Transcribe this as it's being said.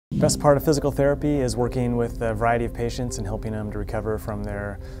Best part of physical therapy is working with a variety of patients and helping them to recover from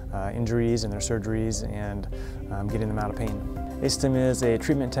their injuries and their surgeries and getting them out of pain. ASTYM is a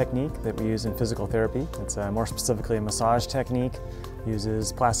treatment technique that we use in physical therapy. It's more specifically a massage technique. It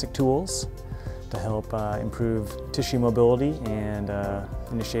uses plastic tools to help improve tissue mobility and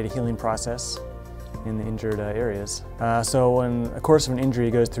initiate a healing process in the injured areas. So when a course of an injury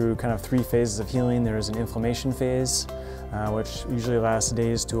goes through kind of 3 phases of healing, there's an inflammation phase, which usually lasts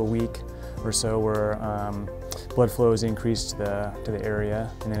days to a week or so, where blood flow is increased to the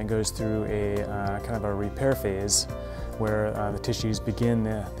area, and then it goes through a kind of a repair phase where the tissues begin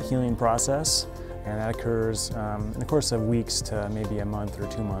the healing process, and that occurs in the course of weeks to maybe a month or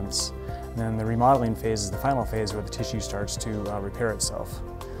 2 months. And then the remodeling phase is the final phase where the tissue starts to repair itself.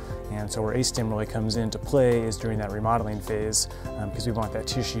 And so where ASTYM really comes into play is during that remodeling phase, because we want that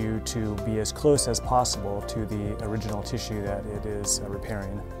tissue to be as close as possible to the original tissue that it is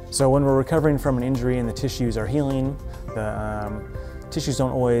repairing. So when we're recovering from an injury and the tissues are healing, the tissues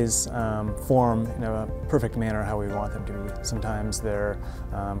don't always form in a perfect manner how we want them to be. Sometimes they're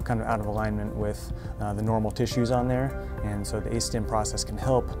kind of out of alignment with the normal tissues on there, and so the ASTYM process can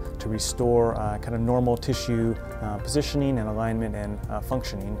help to restore kind of normal tissue positioning and alignment and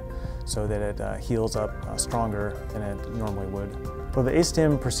functioning, so that it heals up stronger than it normally would. So the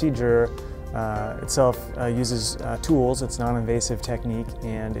ASTYM procedure itself uses tools. It's a non-invasive technique,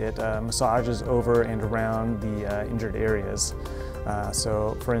 and it massages over and around the injured areas.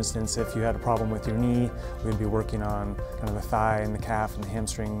 So for instance, if you had a problem with your knee, we'd be working on kind of the thigh and the calf and the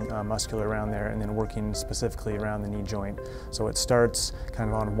hamstring muscular around there, and then working specifically around the knee joint. So it starts kind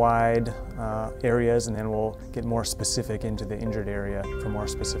of on wide areas, and then we'll get more specific into the injured area for more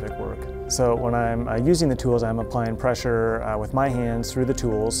specific work. So when I'm using the tools, I'm applying pressure with my hands through the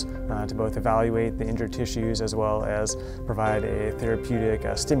tools to both evaluate the injured tissues as well as provide a therapeutic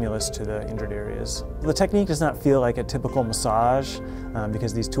stimulus to the injured areas. The technique does not feel like a typical massage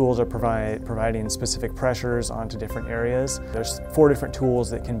because these tools are providing specific pressures onto different areas. There's 4 different tools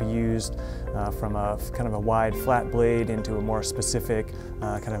that can be used, from a kind of a wide flat blade into a more specific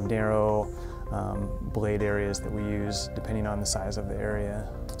kind of narrow blade areas that we use depending on the size of the area.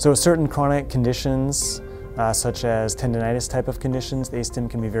 So certain chronic conditions, such as tendinitis type of conditions, the ASTYM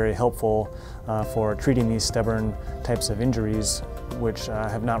can be very helpful for treating these stubborn types of injuries which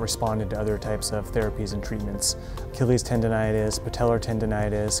have not responded to other types of therapies and treatments. Achilles tendinitis, patellar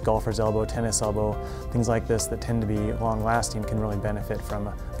tendinitis, golfer's elbow, tennis elbow, things like this that tend to be long-lasting can really benefit from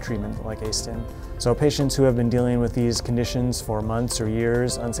a treatment like ASTYM. So patients who have been dealing with these conditions for months or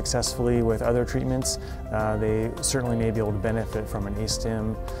years unsuccessfully with other treatments, they certainly may be able to benefit from an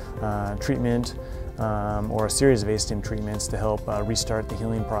ASTYM treatment or a series of ASTYM treatments to help restart the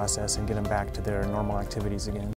healing process and get them back to their normal activities again.